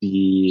I will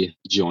be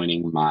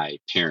joining my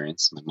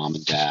parents, my mom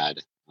and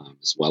dad,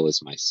 as well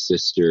as my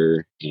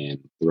sister and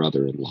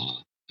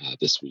brother-in-law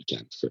this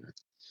weekend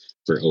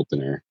for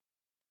opener.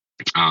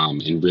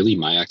 And really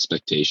my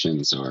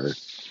expectations are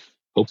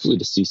hopefully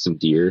to see some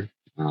deer.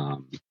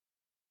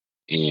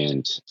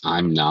 And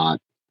I'm not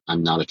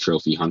a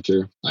trophy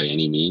hunter by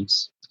any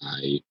means.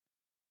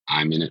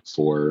 I'm in it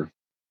for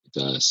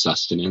the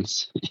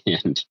sustenance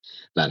and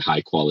that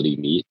high quality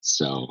meat.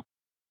 So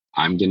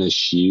I'm going to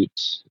shoot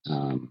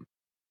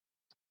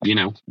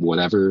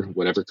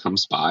whatever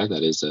comes by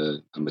that is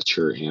a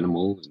mature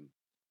animal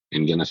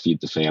and gonna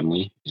feed the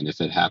family. And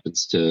if it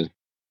happens to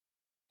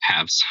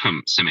have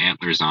some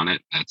antlers on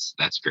it,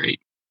 that's great.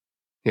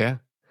 Yeah.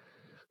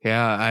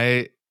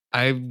 Yeah.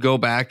 I go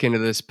back into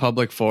this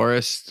public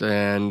forest,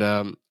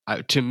 and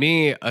to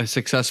me, a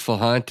successful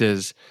hunt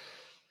it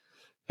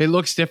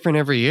looks different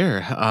every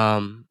year.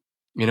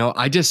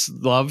 I just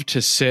love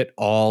to sit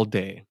all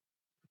day,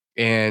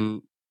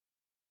 and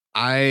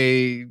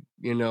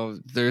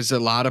there's a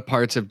lot of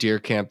parts of deer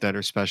camp that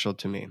are special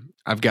to me.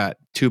 I've got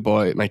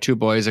my two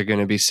boys are going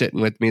to be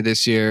sitting with me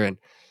this year. And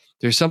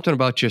there's something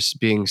about just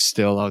being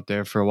still out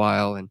there for a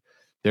while. And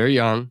they're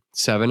young,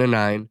 7 and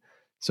 9.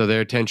 So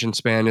their attention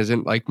span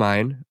isn't like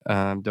mine.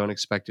 Don't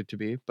expect it to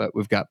be, but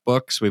we've got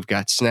books, we've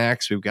got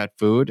snacks, we've got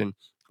food. And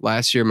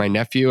last year, my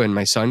nephew and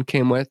my son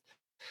came with,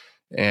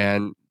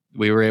 and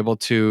we were able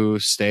to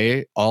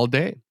stay all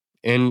day.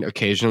 And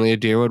occasionally a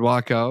deer would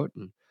walk out,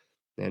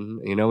 and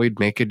we'd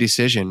make a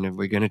decision if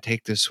we're going to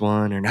take this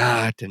one or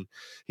not. And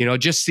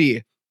just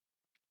the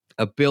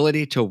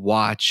ability to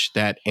watch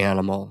that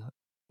animal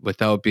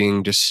without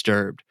being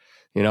disturbed.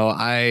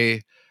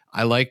 I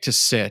like to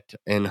sit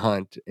and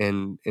hunt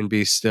and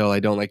be still.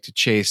 I don't like to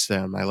chase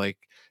them. I like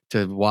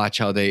to watch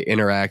how they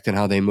interact and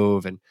how they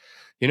move. And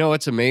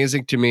what's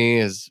amazing to me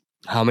is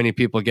how many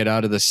people get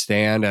out of the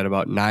stand at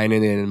about 9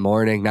 in the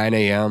morning, 9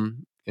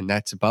 a.m. And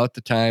that's about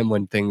the time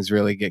when things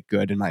really get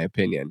good, in my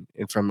opinion.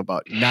 And from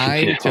about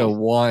 9 to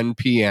 1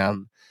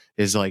 p.m.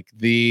 is like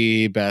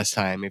the best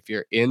time. If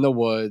you're in the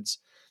woods,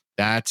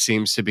 that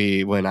seems to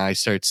be when I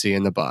start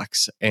seeing the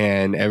bucks.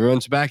 And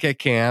everyone's back at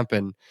camp,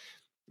 and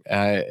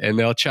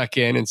they'll check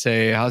in and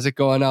say, "How's it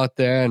going out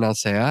there?" And I'll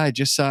say, "I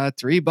just saw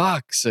 3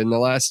 bucks in the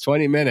last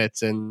 20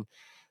 minutes." And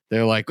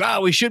they're like,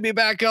 "Wow, we should be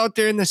back out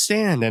there in the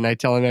stand." And I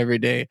tell them every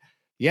day,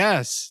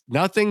 yes,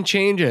 nothing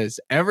changes.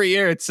 Every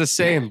year it's the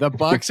same. The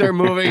bucks are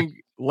moving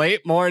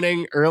late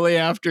morning, early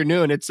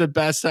afternoon. It's the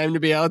best time to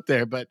be out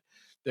there. But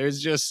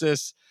there's just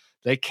this,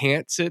 they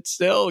can't sit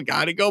still.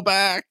 Got to go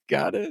back.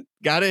 Got to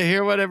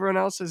hear what everyone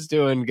else is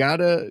doing. Got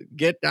to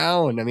get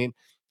down. I mean,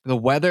 the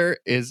weather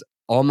is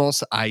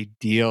almost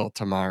ideal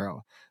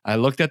tomorrow. I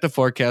looked at the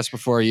forecast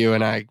before you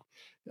and I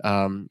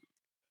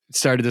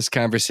started this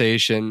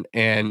conversation,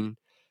 and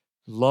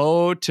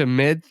low to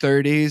mid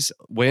 30s,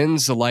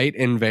 winds light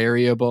and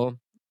variable.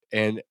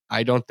 And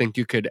I don't think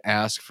you could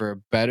ask for a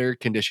better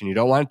condition. You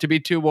don't want it to be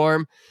too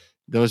warm.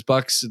 Those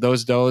bucks,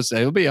 those does,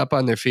 they'll be up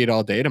on their feet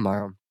all day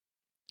tomorrow.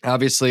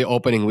 Obviously,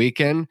 opening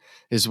weekend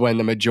is when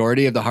the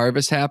majority of the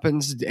harvest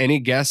happens. Any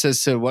guess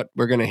as to what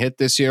we're going to hit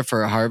this year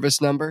for a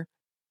harvest number?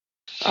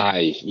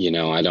 I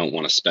don't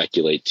want to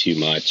speculate too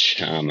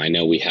much. I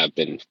know we have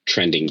been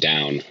trending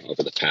down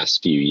over the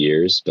past few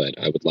years, but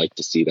I would like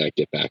to see that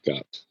get back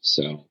up.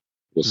 So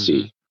we'll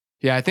see.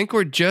 Yeah, I think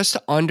we're just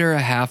under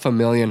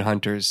 500,000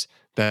 hunters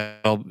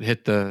that'll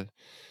hit the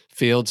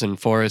fields and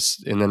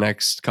forests in the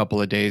next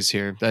couple of days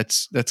here.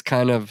 That's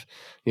kind of,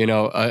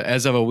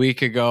 as of a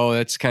week ago,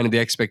 that's kind of the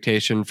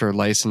expectation for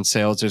license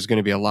sales. There's going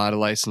to be a lot of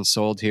license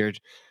sold here.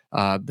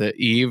 The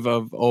eve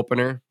of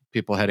opener,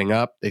 people heading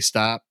up, they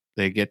stop,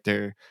 they get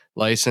their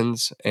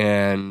license,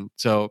 and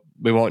so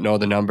we won't know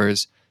the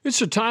numbers. It's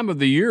a time of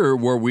the year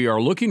where we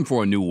are looking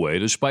for a new way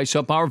to spice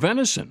up our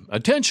venison.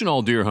 Attention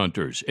all deer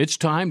hunters, it's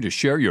time to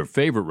share your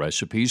favorite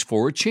recipes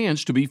for a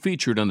chance to be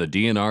featured on the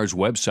DNR's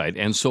website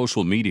and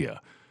social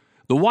media.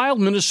 The Wild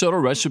Minnesota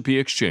Recipe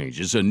Exchange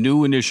is a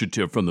new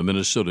initiative from the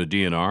Minnesota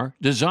DNR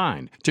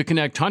designed to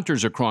connect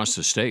hunters across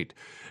the state.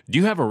 Do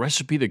you have a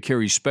recipe that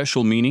carries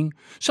special meaning?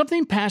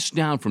 Something passed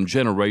down from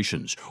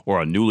generations,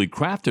 or a newly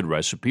crafted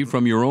recipe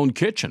from your own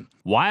kitchen?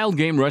 Wild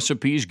Game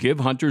Recipes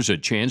give hunters a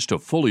chance to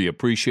fully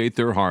appreciate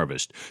their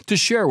harvest, to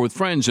share with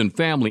friends and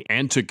family,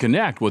 and to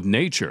connect with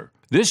nature.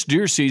 This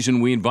deer season,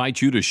 we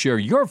invite you to share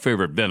your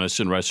favorite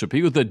venison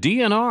recipe with the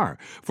DNR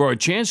for a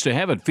chance to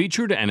have it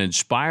featured and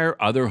inspire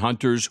other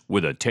hunters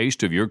with a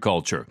taste of your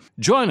culture.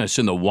 Join us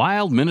in the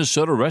Wild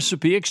Minnesota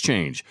Recipe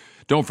Exchange.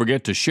 Don't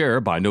forget to share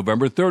by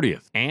November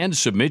 30th and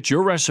submit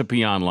your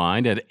recipe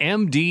online at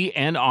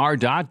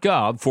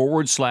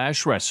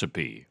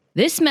mdnr.gov/recipe.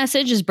 This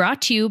message is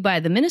brought to you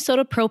by the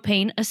Minnesota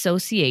Propane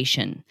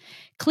Association.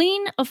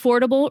 Clean,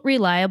 affordable,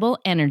 reliable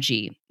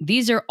energy.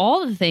 These are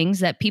all the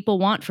things that people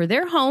want for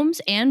their homes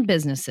and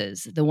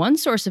businesses. The one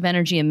source of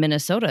energy in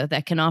Minnesota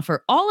that can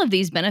offer all of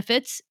these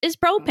benefits is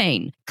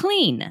propane.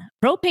 Clean.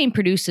 Propane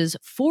produces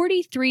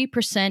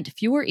 43%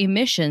 fewer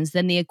emissions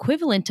than the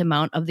equivalent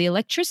amount of the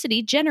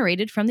electricity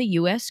generated from the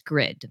U.S.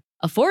 grid.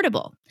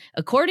 Affordable.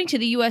 According to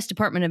the U.S.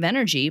 Department of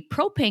Energy,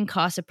 propane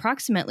costs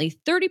approximately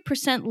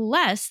 30%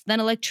 less than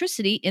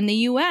electricity in the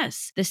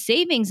U.S. The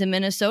savings in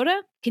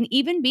Minnesota can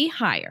even be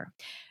higher.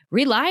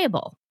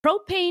 Reliable.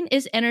 Propane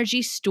is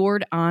energy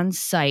stored on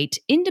site,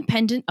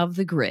 independent of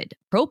the grid.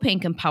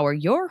 Propane can power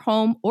your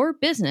home or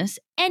business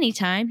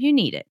anytime you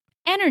need it.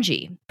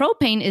 Energy.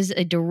 Propane is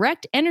a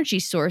direct energy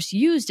source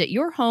used at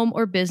your home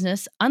or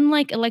business,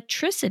 unlike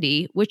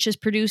electricity, which is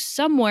produced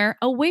somewhere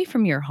away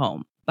from your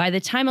home. By the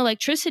time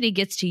electricity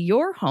gets to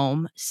your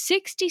home,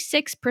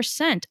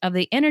 66% of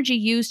the energy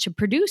used to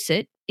produce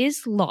it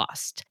is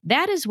lost.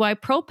 That is why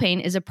propane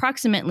is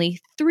approximately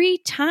 3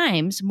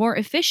 times more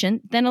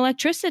efficient than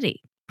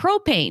electricity.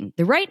 Propane,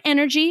 the right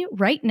energy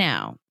right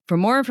now. For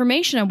more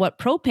information on what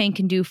propane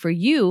can do for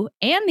you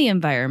and the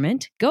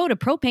environment, go to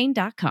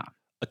propane.com.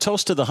 A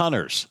toast to the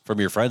hunters from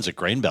your friends at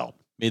Grainbelt.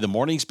 May the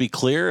mornings be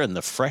clear and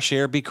the fresh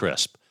air be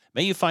crisp.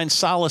 May you find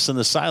solace in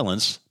the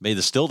silence. May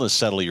the stillness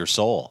settle your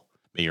soul.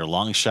 May your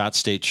long shot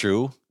stay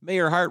true. May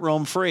your heart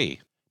roam free.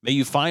 May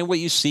you find what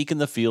you seek in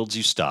the fields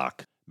you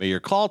stalk. May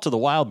your call to the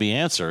wild be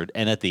answered,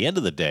 and at the end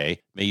of the day,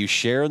 may you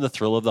share in the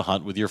thrill of the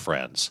hunt with your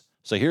friends.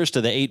 So here's to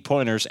the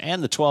 8-pointers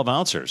and the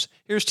 12-ouncers.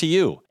 Here's to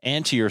you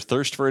and to your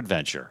thirst for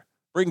adventure.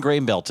 Bring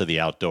Grainbelt to the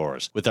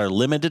outdoors with our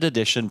limited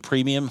edition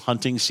premium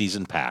hunting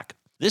season pack.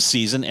 This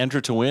season,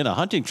 enter to win a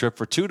hunting trip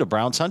for 2 to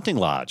Brown's Hunting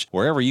Lodge,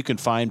 wherever you can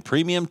find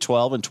premium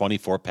 12 and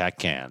 24-pack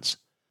cans.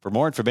 For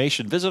more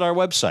information, visit our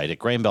website at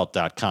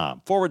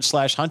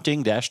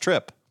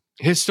grainbelt.com/hunting-trip.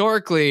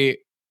 Historically,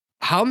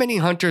 how many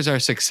hunters are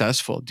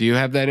successful? Do you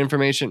have that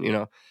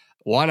information?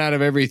 1 out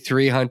of every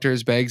 3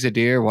 hunters bags a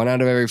deer, 1 out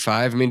of every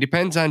 5. I mean,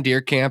 depends on deer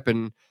camp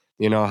and,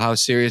 how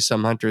serious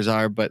some hunters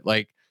are. But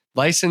like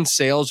licensed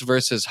sales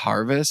versus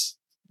harvest,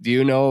 do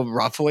you know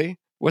roughly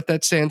what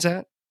that stands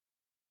at?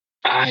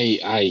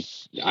 I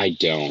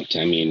don't.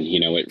 I mean,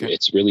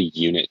 it's really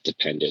unit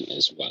dependent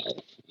as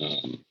well.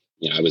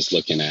 I was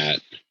looking at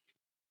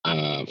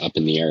up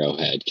in the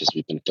Arrowhead because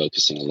we've been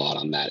focusing a lot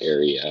on that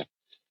area,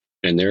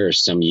 and there are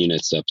some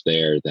units up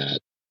there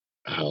that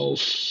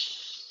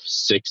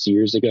 6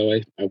 years ago,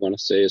 I want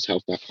to say is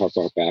how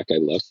far back I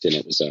looked, and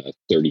it was a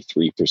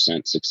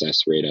 33%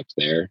 success rate up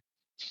there,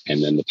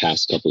 and then the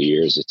past couple of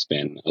years it's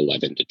been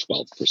 11 to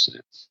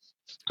 12%.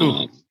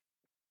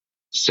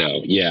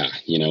 So yeah,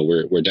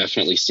 we're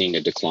definitely seeing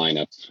a decline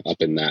up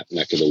in that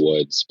neck of the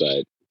woods,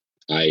 but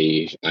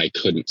I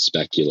couldn't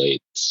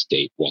speculate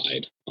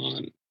statewide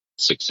on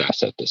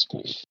success at this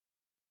point.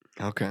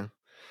 Okay.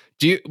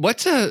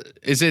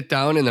 Is it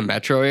down in the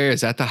metro area?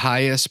 Is that the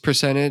highest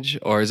percentage,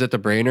 or is it the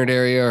Brainerd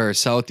area or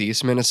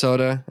southeast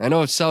Minnesota? I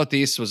know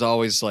southeast was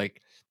always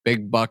like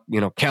big buck,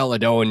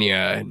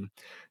 Caledonia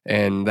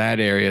and that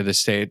area of the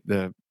state,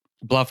 the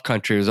bluff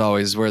country was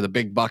always where the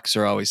big bucks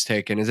are always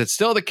taken. Is it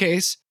still the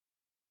case?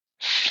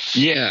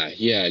 Yeah.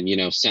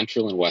 And,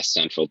 Central and West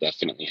Central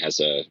definitely has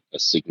a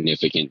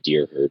significant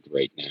deer herd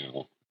right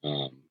now.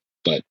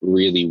 But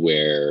really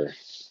where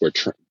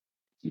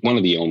one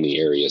of the only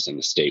areas in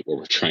the state where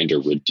we're trying to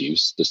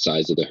reduce the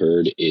size of the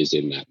herd is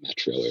in that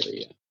metro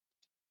area.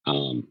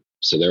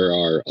 So there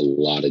are a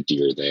lot of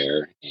deer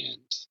there, and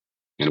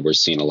we're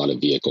seeing a lot of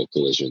vehicle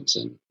collisions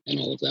and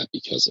all of that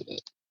because of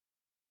it.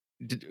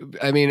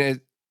 I mean,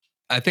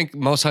 I think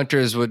most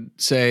hunters would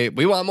say,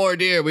 we want more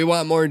deer. We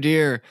want more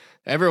deer.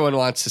 Everyone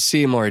wants to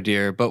see more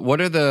deer, but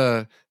what are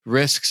the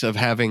risks of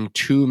having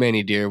too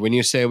many deer? When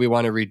you say we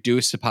want to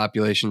reduce the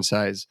population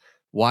size,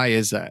 why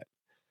is that?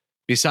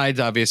 Besides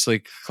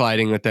obviously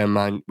colliding with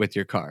them with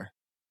your car.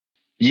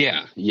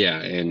 Yeah.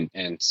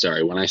 And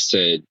sorry, when I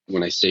say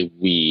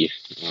we,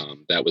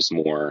 that was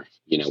more,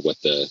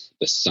 what the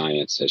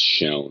science has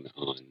shown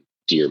on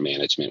deer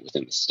management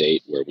within the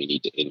state, where we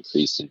need to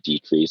increase and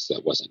decrease.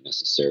 That wasn't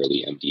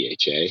necessarily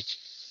MDHA.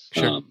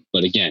 Sure.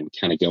 But again,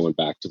 kind of going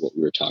back to what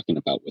we were talking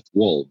about with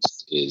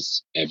wolves,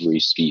 is every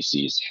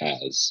species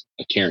has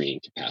a carrying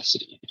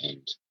capacity.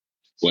 And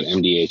what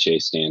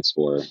MDHA stands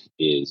for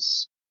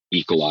is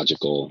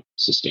ecological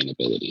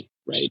sustainability,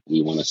 right?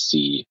 We want to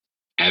see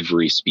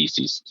every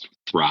species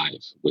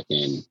thrive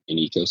within an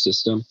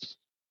ecosystem.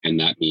 And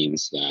that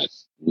means that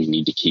we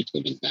need to keep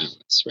them in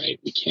balance, right?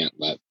 We can't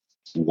let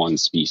one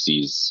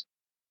species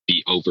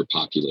be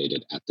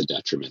overpopulated at the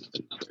detriment of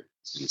another.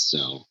 And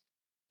so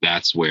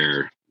that's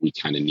where we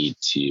kind of need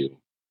to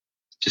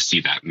see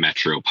that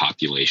metro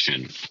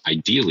population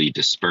ideally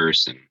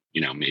disperse and,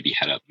 maybe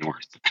head up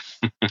north.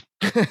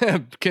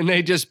 Can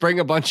they just bring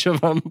a bunch of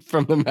them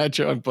from the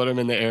metro and put them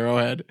in the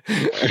Arrowhead?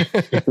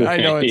 I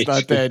know it's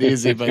not that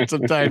easy, but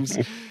sometimes,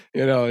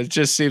 it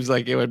just seems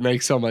like it would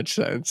make so much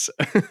sense.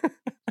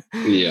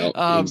 Yeah,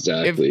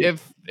 exactly.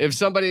 If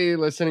somebody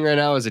listening right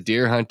now is a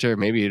deer hunter,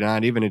 maybe you're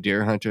not even a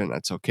deer hunter, and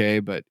that's okay.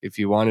 But if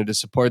you wanted to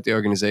support the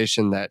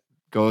organization that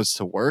goes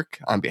to work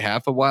on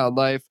behalf of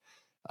wildlife,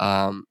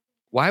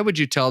 why would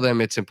you tell them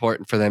it's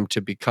important for them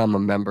to become a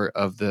member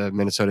of the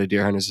Minnesota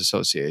Deer Hunters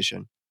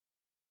Association?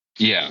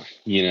 Yeah,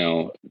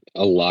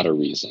 a lot of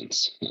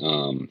reasons.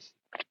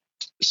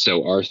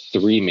 So our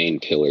 3 main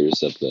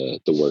pillars of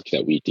the work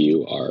that we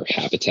do are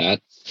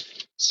habitat.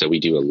 So we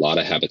do a lot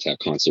of habitat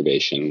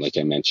conservation, like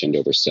I mentioned,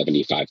 over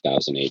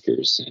 75,000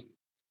 acres.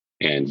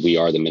 And we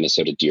are the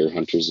Minnesota Deer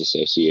Hunters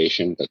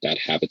Association, but that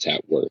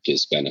habitat work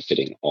is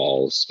benefiting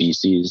all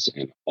species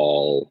and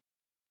all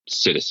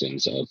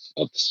citizens of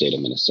the state of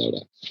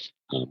Minnesota.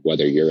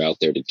 Whether you're out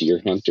there to deer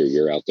hunt or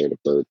you're out there to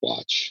bird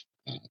watch,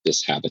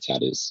 this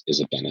habitat is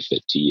a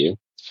benefit to you.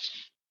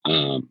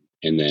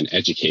 And then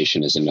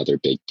education is another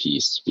big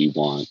piece. We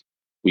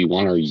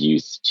want our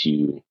youth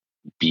to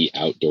be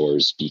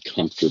outdoors, be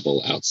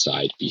comfortable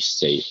outside, be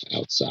safe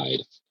outside.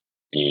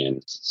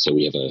 And so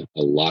we have a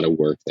lot of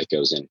work that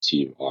goes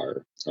into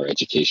our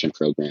education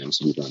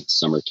programs. We run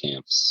summer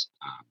camps.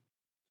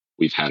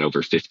 We've had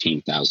over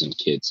 15,000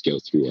 kids go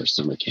through our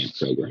summer camp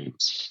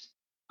programs.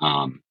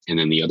 And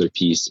then the other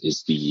piece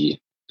is the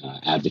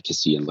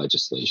advocacy and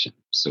legislation.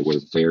 So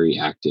we're very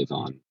active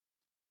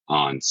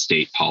on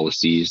state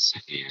policies,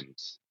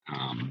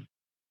 and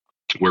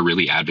we're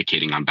really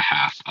advocating on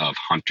behalf of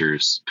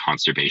hunters,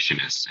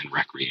 conservationists, and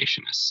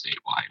recreationists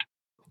statewide.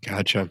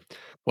 Gotcha.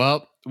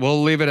 Well,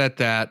 we'll leave it at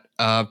that.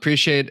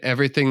 Appreciate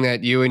everything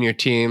that you and your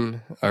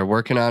team are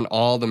working on,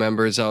 all the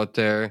members out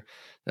there,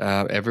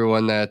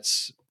 everyone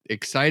that's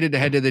excited to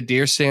head to the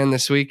deer stand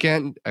this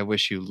weekend. I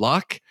wish you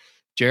luck.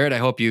 Jared, I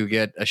hope you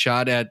get a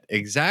shot at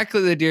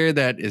exactly the deer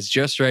that is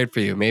just right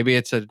for you. Maybe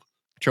it's a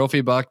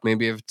trophy buck,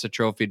 maybe if it's a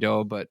trophy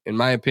doe, but in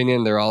my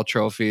opinion, they're all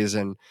trophies,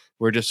 and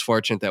we're just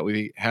fortunate that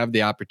we have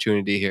the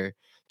opportunity here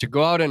to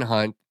go out and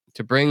hunt,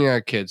 to bring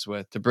our kids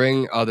with, to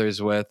bring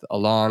others with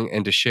along,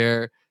 and to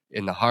share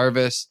in the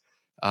harvest.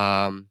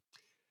 I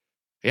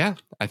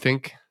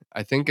think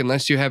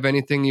unless you have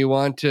anything you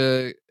want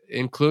to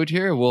include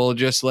here, we'll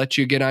just let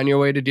you get on your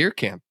way to deer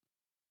camp.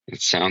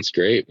 It sounds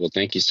great. Well,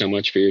 thank you so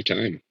much for your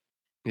time.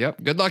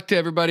 Yep. Good luck to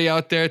everybody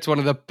out there. It's one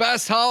of the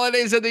best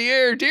holidays of the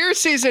year. Deer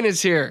season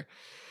is here.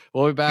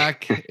 We'll be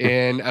back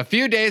in a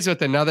few days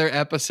with another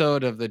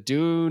episode of the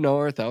Due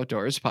North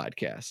Outdoors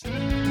podcast.